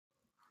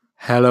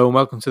Hello and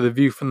welcome to The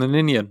View from the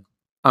Ninian.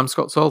 I'm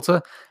Scott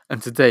Salter,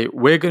 and today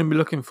we're going to be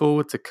looking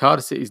forward to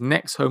Cardiff City's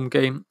next home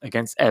game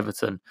against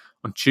Everton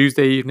on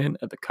Tuesday evening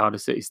at the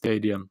Cardiff City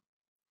Stadium.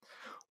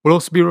 We'll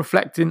also be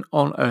reflecting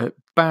on a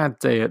bad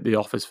day at the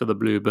office for the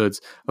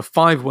Bluebirds, a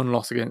 5-1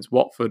 loss against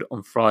Watford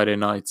on Friday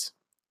night.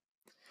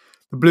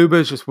 The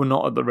Bluebirds just were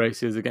not at the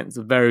races against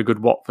a very good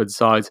Watford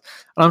side,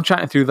 and I'm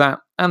chatting through that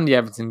and the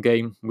Everton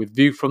game with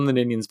View from the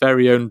Ninian's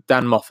very own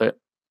Dan Moffat.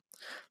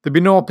 There'll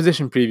be no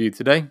opposition preview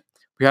today.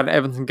 We had an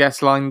Everton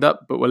guest lined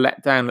up, but were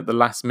let down at the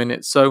last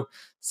minute. So,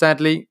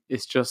 sadly,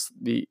 it's just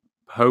the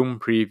home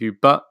preview,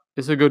 but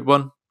it's a good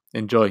one.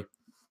 Enjoy.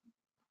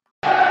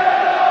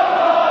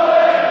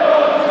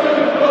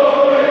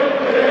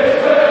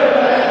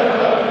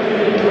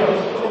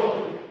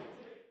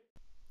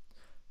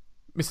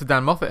 Mr.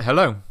 Dan Moffat,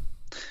 hello.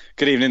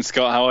 Good evening,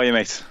 Scott. How are you,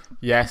 mate?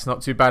 Yes,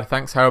 not too bad,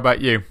 thanks. How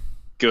about you?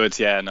 Good,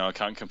 yeah. No, I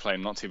can't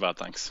complain. Not too bad,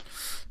 thanks.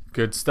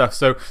 Good stuff.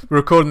 So we're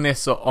recording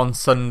this on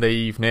Sunday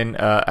evening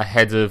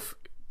ahead of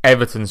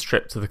Everton's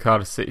trip to the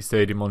Cardiff City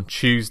Stadium on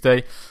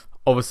Tuesday.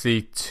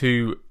 Obviously,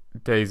 2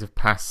 days have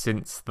passed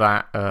since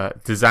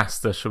that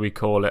disaster, shall we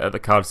call it, at the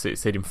Cardiff City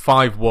Stadium.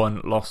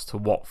 5-1 loss to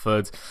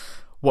Watford.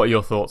 What are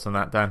your thoughts on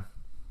that, Dan?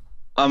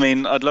 I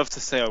mean, I'd love to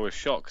say I was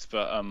shocked,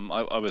 but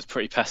I was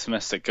pretty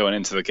pessimistic going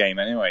into the game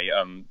anyway.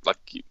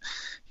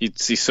 You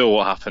saw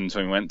what happened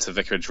when we went to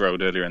Vicarage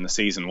Road earlier in the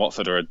season.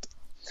 Watford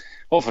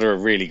are a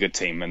really good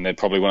team, and they're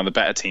probably one of the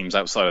better teams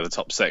outside of the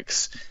top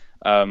six.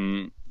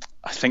 I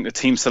think the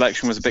team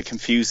selection was a bit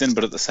confusing,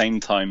 but at the same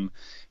time,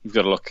 you've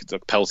got to look.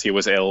 Peltier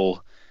was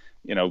ill.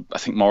 You know, I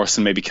think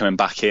Morrison maybe coming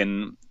back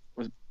in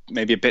was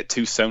maybe a bit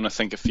too soon. I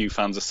think a few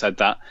fans have said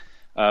that.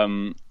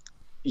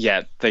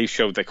 Yeah, they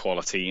showed their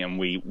quality, and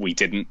we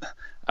didn't.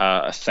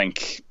 I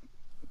think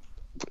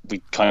we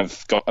kind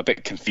of got a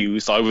bit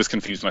confused. I was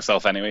confused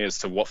myself anyway as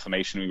to what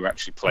formation we were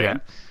actually playing.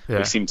 Yeah.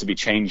 We seemed to be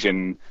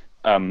changing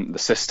the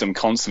system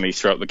constantly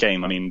throughout the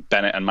game. I mean,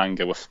 Bennett and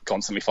Manga were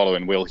constantly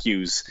following Will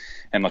Hughes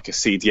in like a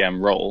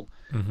CDM role.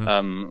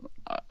 Mm-hmm.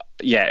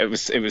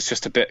 It was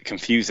just a bit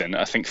confusing.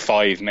 I think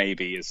 5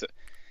 maybe is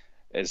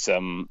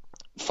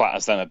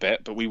flatters them a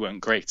bit, but we weren't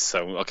great,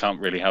 so I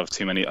can't really have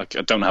too many. I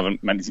don't have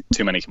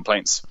too many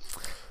complaints.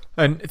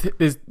 And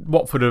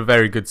Watford are a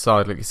very good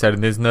side, like you said,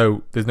 and there's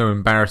no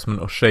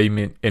embarrassment or shame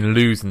in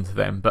losing to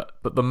them. But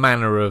the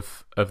manner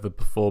of the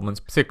performance,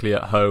 particularly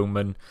at home,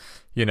 and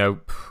you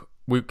know,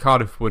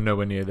 Cardiff were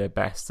nowhere near their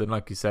best. And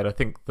like you said, I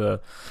think the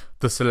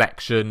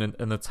selection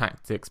and the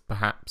tactics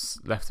perhaps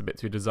left a bit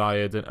to be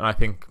desired. And I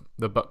think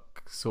the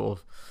Buck sort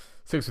of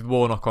sticks with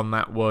Warnock on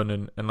that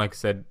one. And like I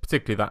said,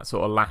 particularly that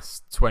sort of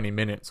last 20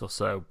 minutes or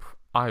so,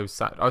 I was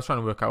trying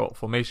to work out what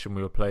formation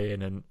we were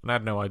playing, and I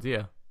had no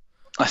idea.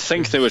 I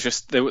think there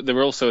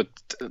were also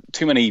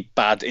too many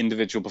bad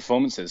individual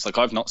performances. Like,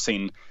 I've not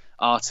seen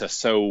Arta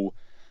so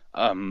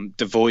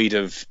devoid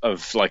of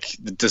like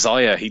the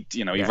desire. He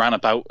ran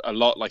about a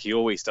lot like he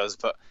always does,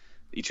 but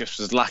he just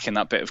was lacking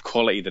that bit of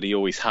quality that he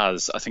always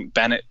has. I think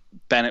Bennett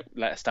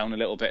let us down a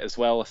little bit as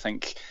well. I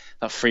think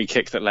that free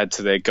kick that led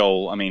to their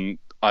goal. I mean,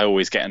 I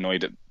always get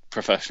annoyed at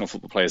professional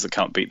football players that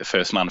can't beat the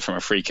first man from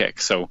a free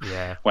kick. So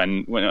yeah.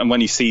 when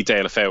you see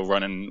De La Feu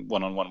running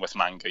 1-on-1 with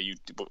Manga,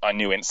 I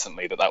knew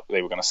instantly that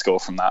they were going to score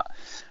from that.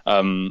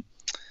 I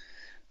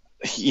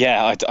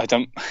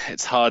don't.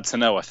 It's hard to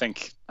know. I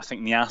think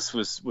Niasse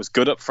was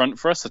good up front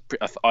for us.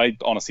 I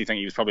honestly think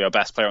he was probably our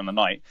best player on the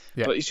night.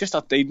 Yeah. But it's just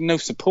that they had no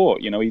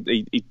support. You know,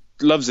 he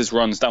loves his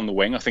runs down the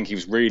wing. I think he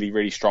was really,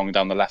 really strong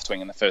down the left wing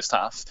in the first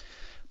half.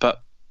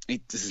 But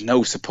there's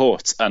no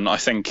support, and I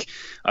think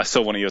I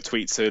saw one of your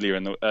tweets earlier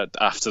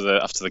after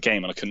the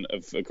game, and I couldn't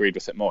have agreed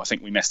with it more. I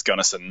think we missed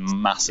Gunnarsson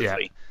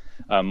massively.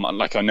 Yeah.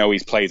 Like, I know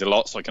he's played a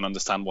lot, so I can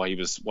understand why he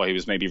was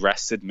maybe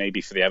rested,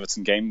 maybe for the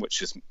Everton game,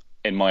 which is,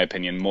 in my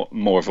opinion,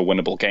 more of a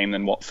winnable game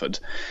than Watford.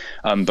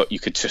 But you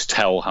could just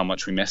tell how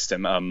much we missed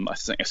him. I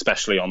think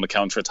especially on the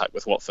counter attack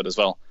with Watford as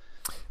well.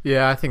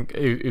 Yeah, I think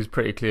it was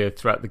pretty clear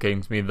throughout the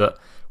game to me that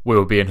we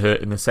were being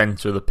hurt in the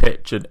centre of the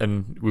pitch,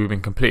 and we were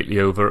being completely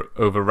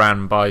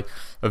overran by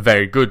a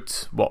very good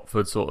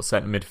Watford sort of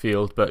centre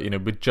midfield. But, you know,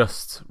 with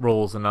just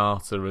Rawls and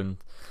Arta, and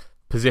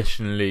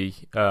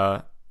positionally,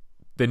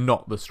 they're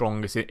not the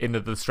strongest.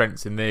 The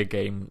strengths in their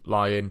game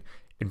lie in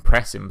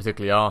pressing,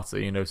 particularly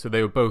Arta. You know, so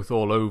they were both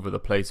all over the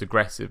place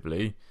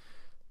aggressively,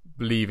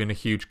 leaving a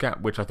huge gap,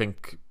 which I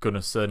think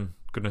Gunnarsson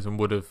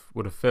would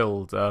have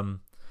filled. And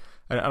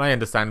I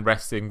understand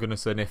resting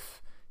Gunnarsson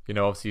if, you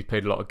know, obviously he's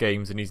played a lot of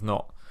games and he's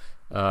not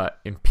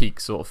in peak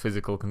sort of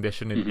physical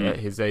condition at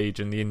his age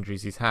and the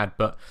injuries he's had,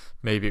 but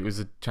maybe it was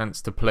a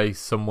chance to play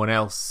someone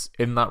else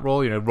in that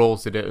role. You know,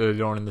 Rawls did it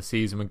earlier on in the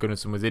season when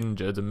Gunnarsson was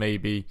injured, and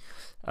maybe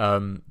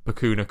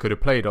Bacuna could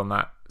have played on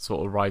that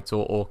sort of right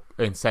or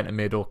in centre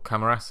mid, or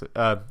Patterson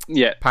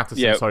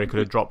could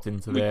have dropped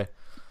into there.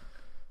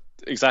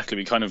 Exactly,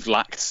 we kind of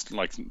lacked,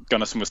 like,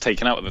 Gunnarsson was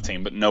taken out of the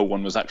team, but no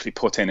one was actually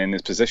put in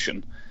his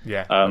position.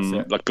 Yeah,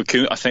 like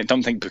Bacuna,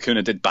 don't think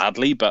Bacuna did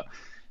badly, but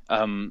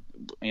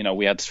you know,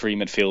 we had 3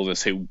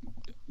 midfielders who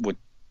were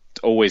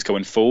always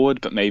going forward,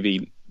 but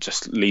maybe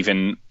just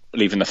leaving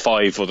leaving the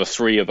 5 or the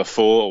 3 or the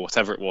 4 or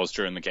whatever it was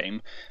during the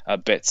game a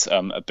bit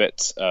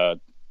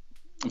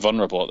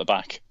vulnerable at the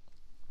back.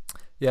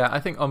 Yeah, I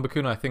think on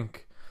Bakuna, I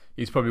think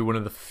he's probably one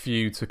of the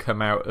few to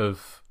come out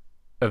of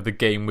the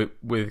game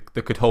with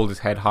that could hold his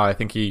head high. I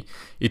think he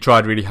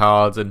tried really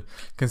hard, and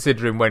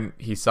considering when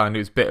he signed, it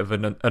was a bit of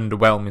an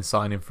underwhelming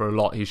signing for a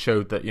lot. He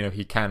showed that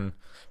he can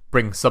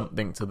bring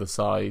something to the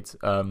side,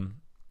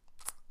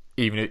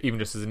 even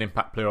just as an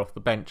impact player off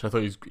the bench. I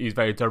thought he was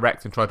very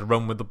direct and tried to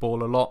run with the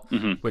ball a lot,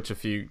 which a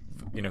few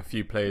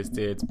players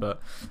did.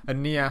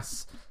 And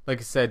Niasse, like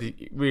I said,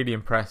 he really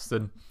impressed,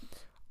 and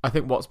I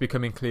think what's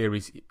becoming clear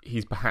is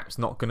he's perhaps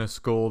not going to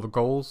score the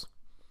goals.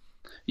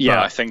 Yeah,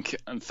 but I think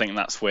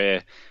that's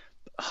where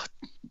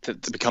to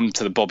become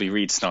to the Bobby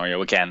Reid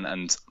scenario again,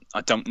 and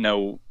I don't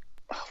know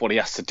what he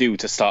has to do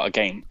to start a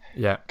game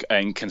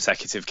in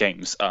consecutive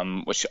games,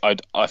 which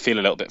I feel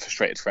a little bit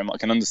frustrated for him. I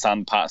can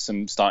understand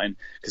Patterson starting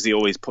because he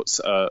always puts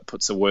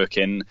the work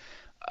in.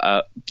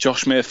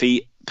 Josh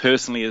Murphy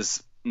personally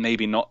has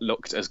maybe not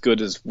looked as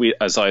good as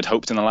I'd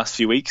hoped in the last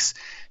few weeks.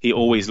 He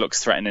always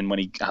looks threatening when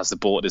he has the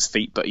ball at his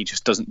feet, but he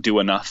just doesn't do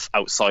enough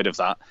outside of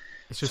that.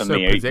 It's just so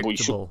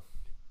predictable.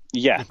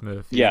 Yeah,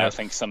 Murphy, I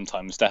think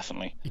sometimes,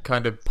 definitely. He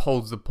kind of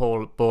holds the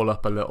ball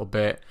up a little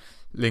bit,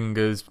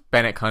 lingers,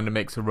 Bennett kind of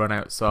makes a run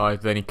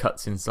outside, then he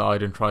cuts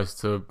inside and tries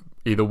to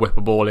either whip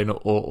a ball in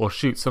or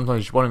shoot.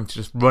 Sometimes you want him to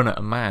just run at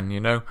a man,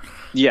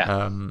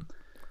 Yeah.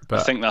 But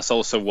I think that's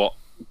also what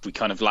we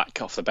kind of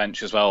lack off the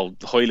bench as well.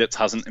 Hoylett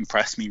hasn't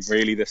impressed me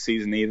really this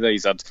season either.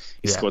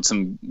 He scored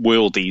some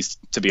worldies,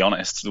 to be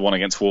honest. The one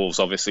against Wolves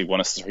obviously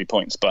won us 3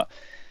 points, but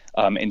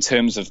in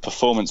terms of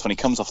performance, when he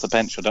comes off the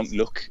bench, he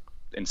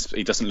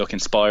doesn't look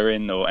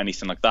inspiring or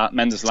anything like that.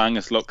 Mendes Lang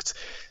has looked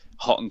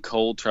hot and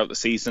cold throughout the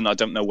season. I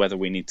don't know whether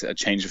we need to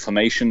change the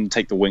formation,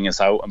 take the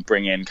wingers out and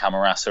bring in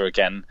Camarasa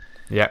again.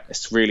 Yeah,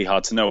 it's really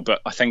hard to know.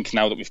 But I think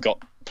now that we've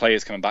got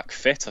players coming back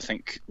fit, I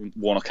think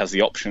Warnock has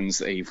the options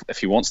that if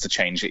he wants to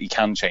change it, he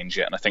can change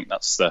it. And I think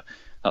that's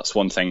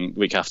one thing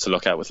we have to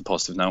look at with a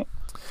positive note.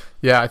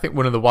 Yeah, I think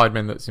one of the wide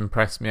men that's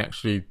impressed me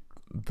actually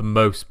the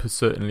most,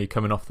 certainly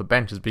coming off the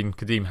bench, has been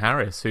Kadeem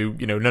Harris, who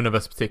none of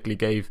us particularly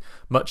gave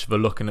much of a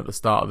look in at the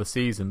start of the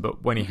season,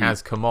 but when he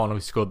has come on,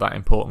 he scored that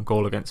important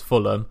goal against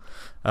Fulham.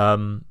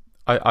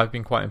 I've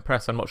been quite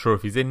impressed. I'm not sure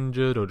if he's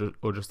injured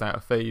or just out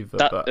of favour.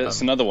 It's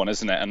another one,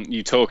 isn't it? And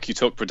you talk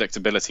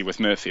predictability with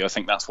Murphy. I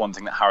think that's one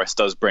thing that Harris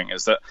does bring,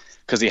 is that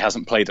because he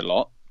hasn't played a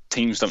lot,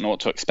 teams don't know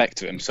what to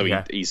expect of him. So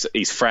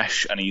he's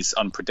fresh and he's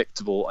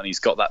unpredictable, and he's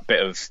got that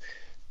bit of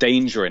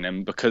danger in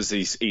him because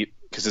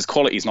his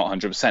quality is not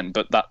 100%,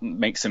 but that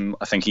makes him,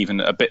 I think,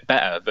 even a bit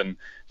better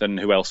than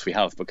who else we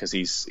have, because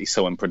he's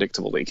so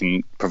unpredictable that he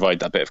can provide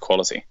that bit of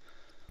quality.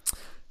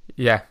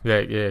 Yeah,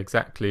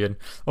 exactly. And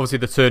obviously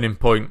the turning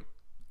point,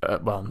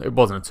 it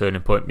wasn't a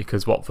turning point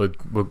because Watford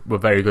were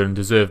very good and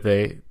deserved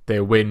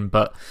their win,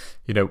 but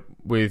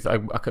with I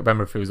can't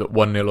remember if it was at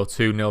 1-0 or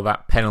 2-0,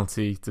 that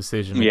penalty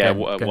decision against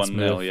 1-0,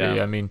 Murphy.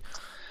 Yeah. I mean,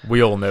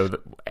 we all know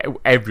that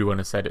everyone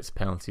has said it's a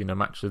penalty.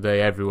 Match of the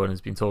day, everyone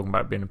has been talking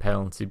about it being a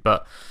penalty,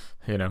 but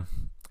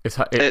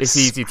it's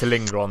easy to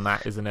linger on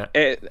that, isn't it?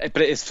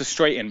 But it is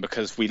frustrating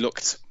because we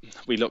looked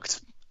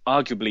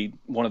arguably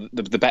one of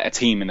the better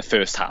team in the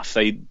first half.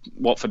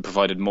 Watford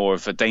provided more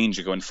of a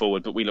danger going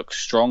forward, but we looked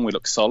strong, we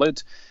looked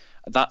solid.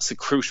 That's a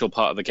crucial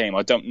part of the game.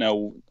 I don't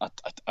know.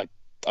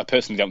 I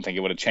personally don't think it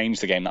would have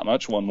changed the game that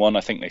much. 1-1,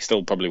 I think they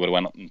still probably would have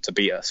went on to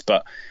beat us,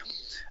 but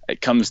it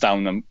comes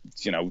down,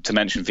 to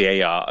mention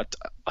VAR.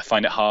 I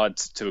find it hard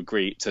to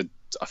agree.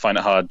 I find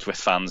it hard with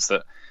fans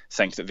that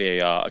think that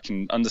VAR. I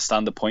can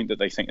understand the point that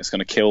they think it's going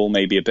to kill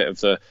maybe a bit of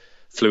the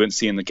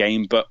fluency in the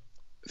game, but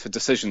for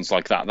decisions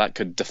like that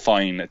could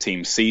define a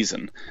team's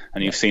season.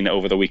 And you've seen it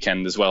over the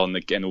weekend as well in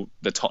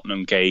the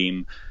Tottenham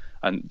game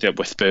and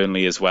with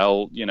Burnley as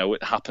well.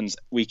 It happens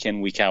week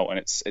in, week out, and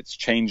it's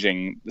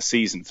changing the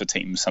season for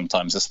teams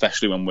sometimes,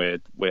 especially when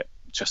we're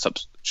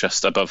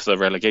just above the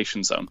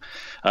relegation zone.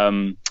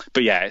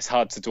 But yeah, it's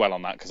hard to dwell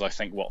on that because I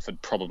think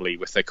Watford probably,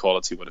 with their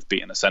quality, would have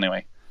beaten us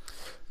anyway.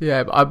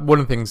 Yeah, one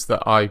of the things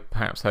that I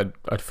perhaps I'd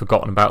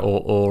forgotten about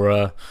or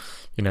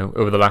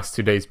over the last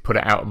 2 days put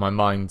it out of my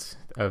mind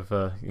of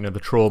the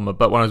trauma.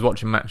 But when I was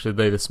watching Match of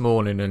the Day this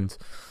morning and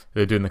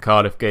they were doing the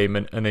Cardiff game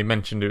and they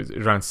mentioned it was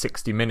around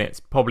 60 minutes,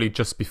 probably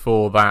just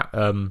before that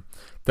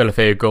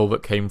Deulofeu goal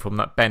that came from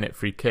that Bennett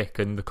free kick,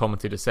 and the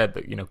commentator said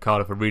that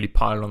Cardiff are really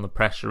piling on the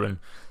pressure and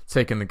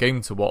taking the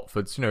game to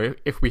Watford. So,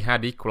 if we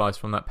had equalised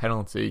from that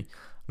penalty,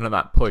 and at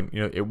that point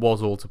it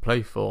was all to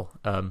play for.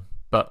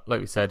 But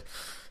like we said,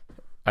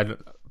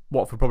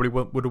 Watford probably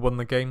would have won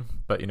the game,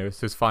 but it's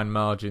those fine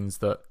margins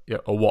that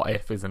a what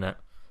if, isn't it?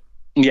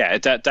 Yeah,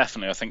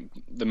 definitely. I think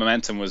the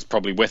momentum was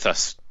probably with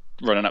us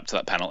running up to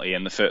that penalty.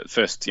 In the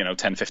first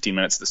 10-15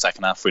 minutes of the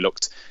second half, we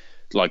looked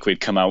like we'd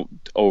come out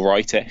all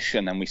right-ish,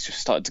 and then we just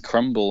started to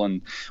crumble.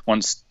 And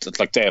once,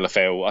 like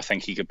Deulofeu, I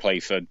think he could play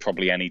for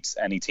probably any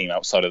team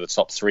outside of the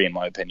top three, in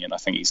my opinion. I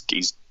think he's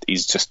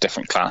just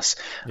different class.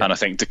 Yeah. And I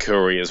think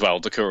Doucouré as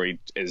well. Doucouré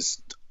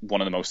is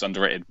one of the most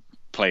underrated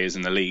players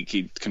in the league.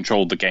 He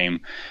controlled the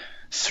game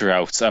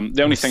throughout.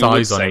 The only thing I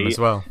would size on say, him as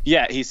well.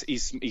 yeah, he's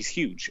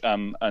huge,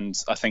 and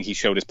I think he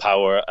showed his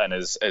power, and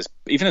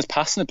even his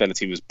passing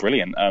ability was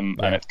brilliant, and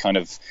it kind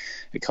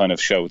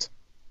of showed.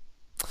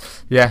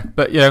 Yeah,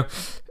 but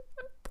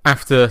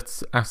after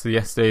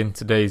yesterday and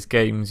today's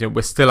games,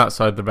 we're still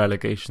outside the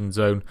relegation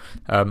zone.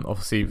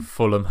 Obviously,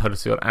 Fulham,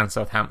 Huddersfield, and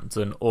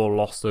Southampton all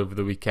lost over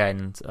the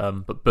weekend,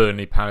 but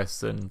Burnley,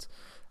 Palace, and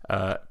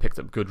picked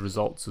up good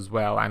results as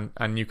well,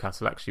 and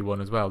Newcastle actually won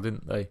as well,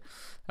 didn't they?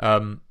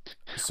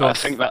 So I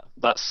think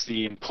that's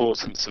the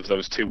importance of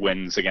those 2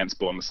 wins against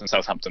Bournemouth and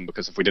Southampton,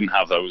 because if we didn't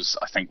have those,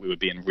 I think we would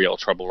be in real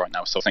trouble right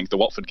now. So I think the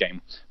Watford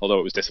game, although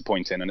it was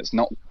disappointing and it's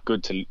not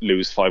good to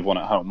lose 5-1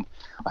 at home,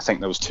 I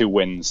think those 2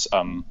 wins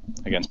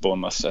against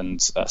Bournemouth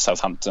and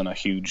Southampton are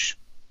huge.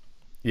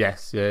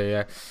 Yes,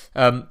 yeah.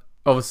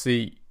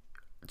 Obviously,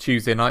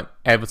 Tuesday night,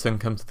 Everton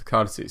come to the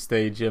Cardiff City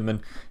Stadium,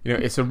 and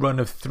it's a run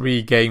of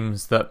 3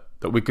 games that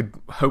we could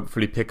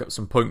hopefully pick up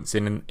some points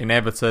in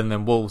Everton,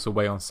 then Wolves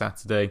away on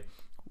Saturday,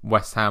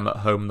 West Ham at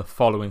home the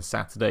following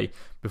Saturday,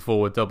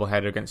 before a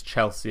doubleheader against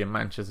Chelsea and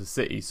Manchester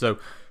City. So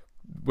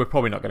we're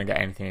probably not going to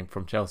get anything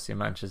from Chelsea and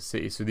Manchester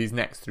City. So these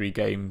next 3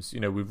 games,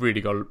 we've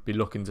really got to be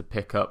looking to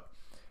pick up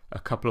a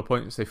couple of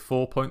points, say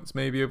 4 points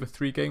maybe over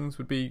 3 games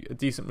would be a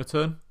decent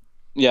return.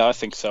 Yeah, I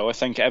think so. I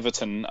think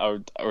Everton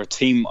are a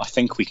team I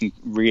think we can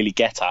really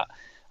get at.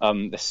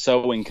 They're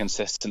so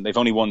inconsistent. They've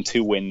only won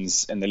 2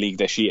 wins in the league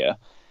this year.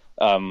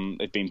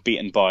 They've been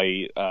beaten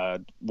by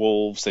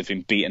Wolves. They've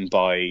been beaten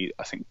by,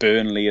 I think,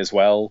 Burnley as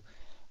well.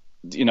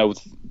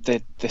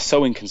 They're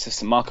so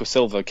inconsistent. Marco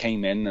Silva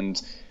came in,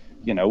 and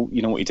you know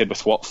what he did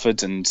with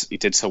Watford, and he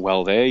did so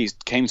well there. He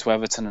came to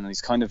Everton, and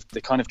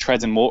they're kind of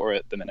treading water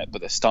at the minute, but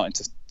they're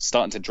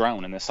starting to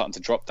drown, and they're starting to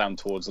drop down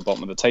towards the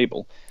bottom of the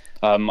table.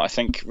 I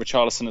think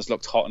Richarlison has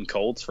looked hot and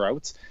cold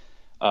throughout.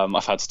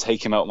 I've had to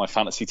take him out of my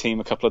fantasy team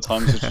a couple of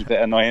times, which is a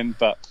bit annoying,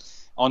 but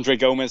Andre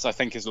Gomez, I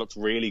think, has looked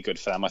really good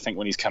for them. I think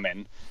when he's come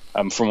in,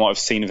 from what I've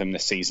seen of him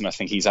this season, I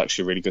think he's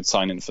actually a really good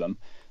signing for them.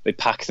 They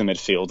pack the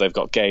midfield. They've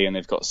got Gay and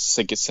they've got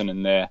Sigurdsson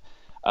in there.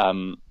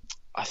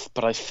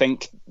 But I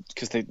think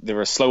because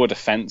they're a slower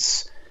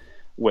defence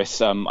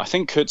with, I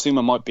think Kurt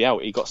Zouma might be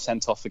out. He got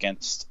sent off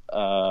against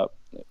Watford.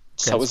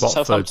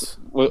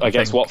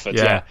 Against Watford,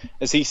 yeah.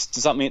 Does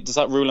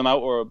that rule him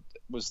out, or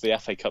was the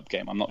FA Cup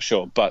game? I'm not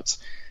sure. But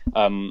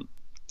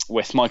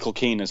with Michael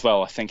Keane as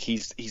well, I think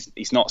he's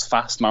not as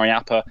fast.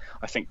 Mariappa,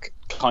 I think,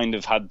 kind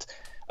of had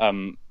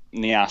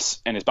Niasse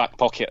in his back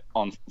pocket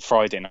on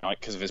Friday night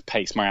because of his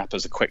pace.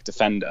 Mariappa's a quick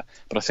defender,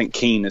 but I think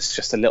Keane is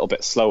just a little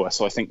bit slower.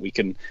 So I think we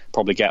can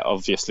probably get.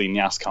 Obviously,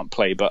 Niasse can't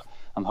play, but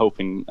I'm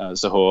hoping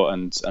Zaha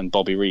and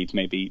Bobby Reid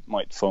maybe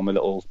might form a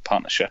little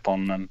partnership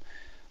on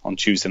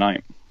Tuesday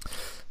night.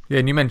 Yeah,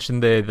 and you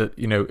mentioned there that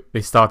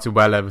they started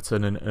well,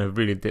 Everton, and have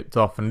really dipped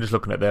off. And just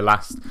looking at their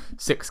last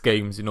 6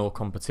 games in all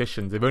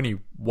competitions, they've only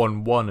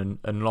won 1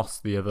 and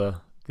lost the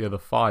other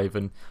 5.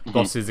 And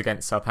losses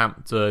against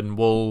Southampton,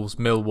 Wolves,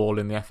 Millwall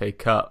in the FA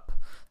Cup,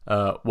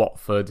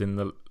 Watford in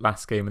the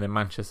last game, and then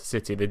Manchester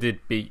City. They did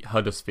beat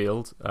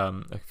Huddersfield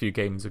a few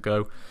games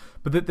ago.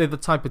 But they're the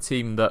type of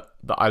team that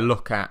I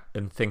look at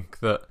and think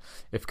that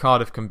if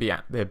Cardiff can be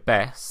at their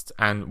best,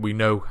 and we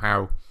know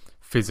how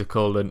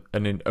physical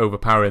and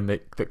overpowering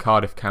that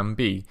Cardiff can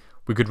be,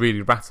 we could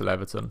really rattle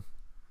Everton.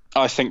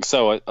 I think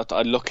so.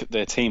 I look at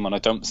their team and I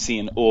don't see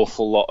an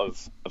awful lot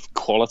of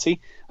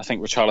quality. I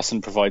think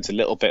Richarlison provides a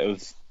little bit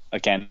of,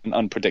 again,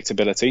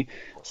 unpredictability.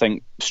 I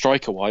think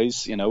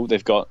striker-wise,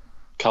 they've got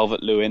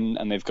Calvert-Lewin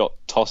and they've got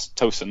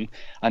Tosin,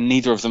 and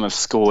neither of them have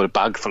scored a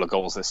bag full of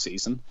goals this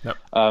season. Yep.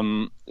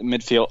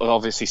 Midfield,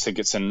 obviously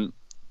Sigurdsson,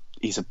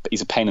 he's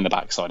a pain in the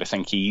backside. I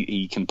think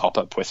he can pop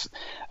up with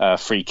a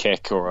free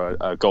kick or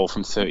a goal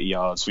from 30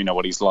 yards. We know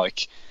what he's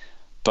like.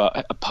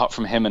 But apart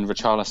from him and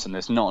Richarlison,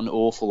 there's not an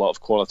awful lot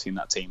of quality in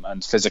that team,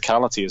 and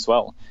physicality as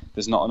well.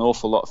 There's not an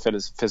awful lot of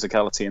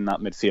physicality in that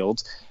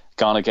midfield.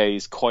 Gana Gueye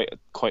is quite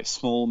a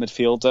small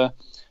midfielder,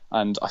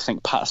 and I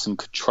think Patterson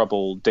could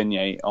trouble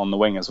Digne on the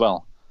wing as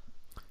well.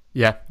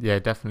 Yeah,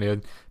 definitely.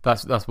 And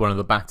that's one of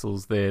the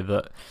battles there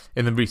that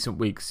in the recent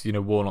weeks,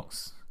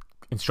 Warnock's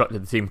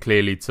instructed the team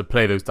clearly to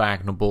play those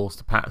diagonal balls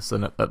to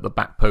Patterson at the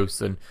back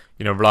post, and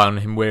rely on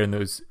him wearing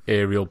those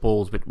aerial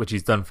balls, which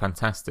he's done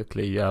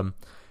fantastically.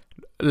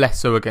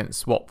 Less so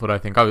against Watford, I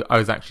think. I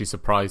was actually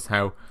surprised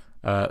how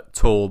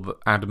tall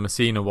Adam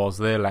Messina was,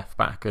 their left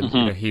back,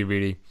 and he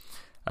really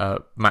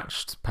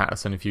matched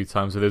Patterson a few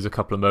times. So there's a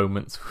couple of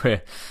moments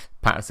where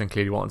Patterson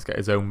clearly wanted to get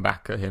his own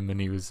back at him, and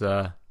he was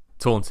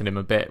taunting him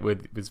a bit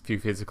with a few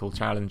physical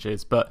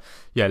challenges. But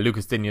yeah,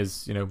 Lucas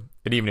Digne's,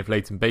 and even if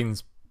Leighton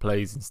Baines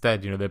plays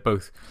instead, they're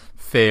both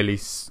fairly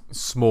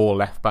small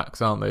left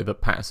backs, aren't they,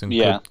 that Patterson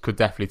could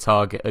definitely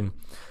target and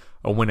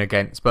win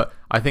against. But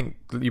I think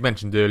you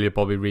mentioned earlier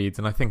Bobby Reid,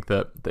 and I think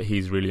that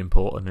he's really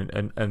important,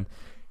 and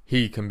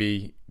he can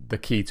be the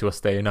key to us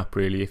staying up,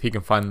 really, if he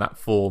can find that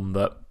form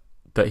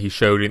that he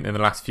showed in the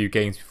last few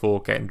games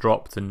before getting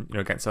dropped, and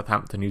against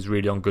Southampton he's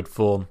really on good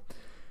form.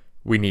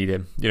 we need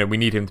him. We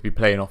need him to be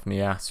playing off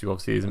Niasse, who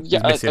obviously is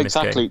missing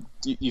exactly. this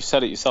game. You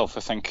said it yourself.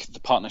 I think the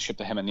partnership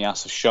that him and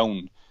Niasse have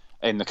shown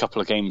in the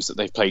couple of games that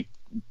they've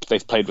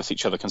played with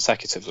each other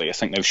consecutively. I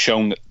think they've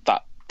shown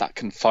that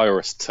can fire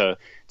us to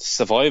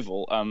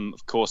survival.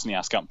 Of course,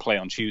 Niasse can't play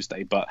on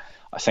Tuesday, but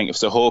I think if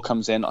Zohore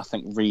comes in, I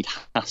think Reed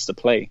has to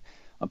play.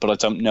 But I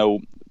don't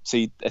know.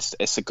 See,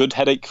 it's a good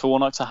headache for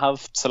Warnock to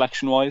have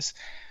selection-wise.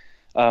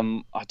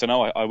 I don't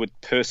know. I would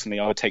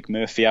take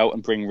Murphy out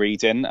and bring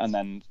Reed in, and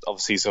then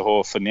obviously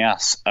Zohore for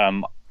Niasse.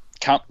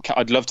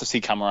 I'd love to see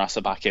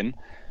Camarasa back in,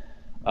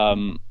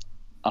 and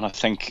I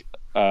think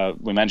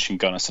we mentioned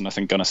Gunnarsson. I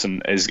think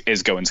Gunnarsson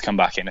is going to come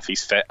back in if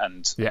he's fit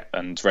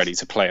and ready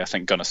to play. I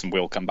think Gunnarsson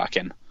will come back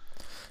in.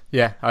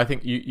 Yeah, I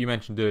think you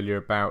mentioned earlier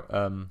about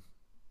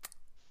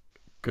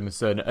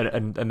Gunnarsson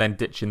and then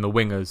ditching the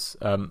wingers,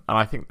 and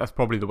I think that's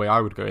probably the way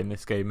I would go in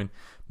this game, and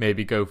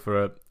maybe go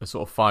for a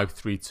sort of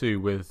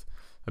 5-3-2 with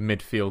a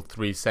midfield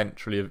three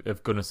centrally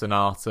of Gunnarsson,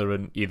 Arter,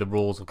 and either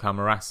Rawls or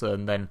Camarasa,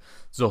 and then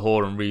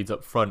Zohore and Reed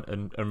up front,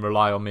 and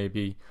rely on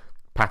maybe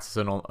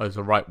Patterson as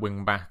a right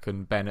wing back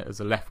and Bennett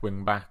as a left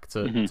wing back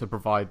to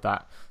provide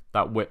that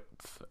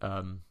width.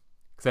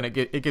 Because then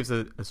it gives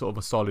a sort of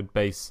a solid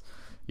base,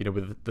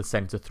 with the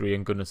centre three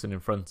and Gunnarsson in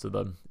front of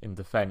them in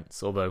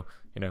defence. Although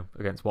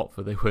against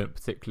Watford they weren't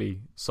particularly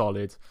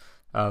solid.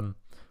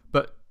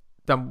 But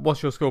Dan,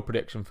 what's your score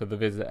prediction for the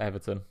visit at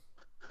Everton?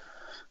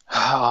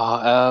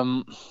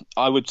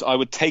 I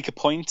would take a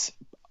point.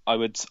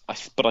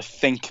 But I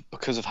think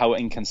because of how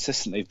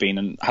inconsistent they've been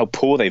and how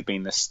poor they've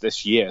been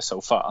this year so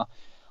far,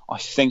 I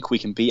think we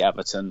can beat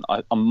Everton.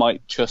 I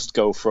might just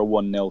go for a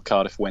 1-0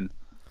 Cardiff win.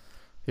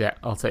 Yeah,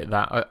 I'll take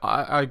that.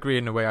 I agree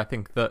in a way. I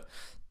think that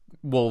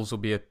Wolves will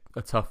be a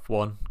tough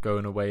one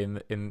going away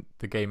in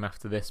the game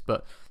after this,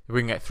 but if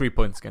we can get 3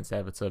 points against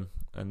Everton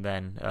and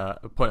then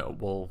a point at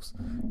Wolves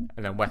and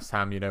then West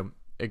Ham,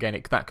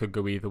 again, that could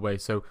go either way.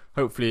 So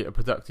hopefully a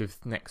productive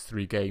next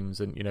 3 games,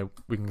 and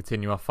we can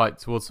continue our fight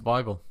towards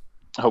survival.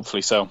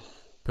 Hopefully so.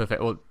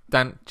 Perfect. Well,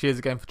 Dan, cheers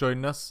again for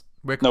joining us.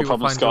 Where can people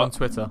find you on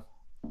Twitter?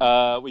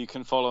 Well, you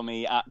can follow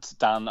me at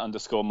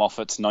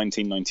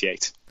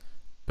Dan_Moffat1998.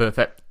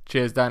 Perfect.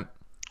 Cheers, Dan.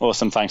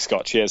 Awesome. Thanks,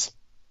 Scott. Cheers.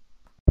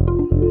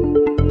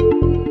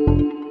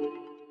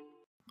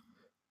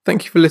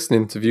 Thank you for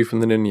listening to View from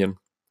the Ninian.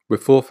 We're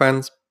for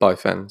fans, by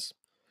fans.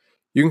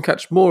 You can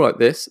catch more like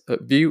this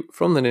at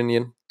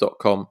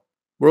viewfromtheninian.com.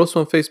 We're also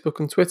on Facebook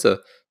and Twitter,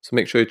 so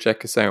make sure you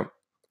check us out.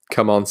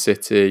 Come on,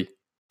 City.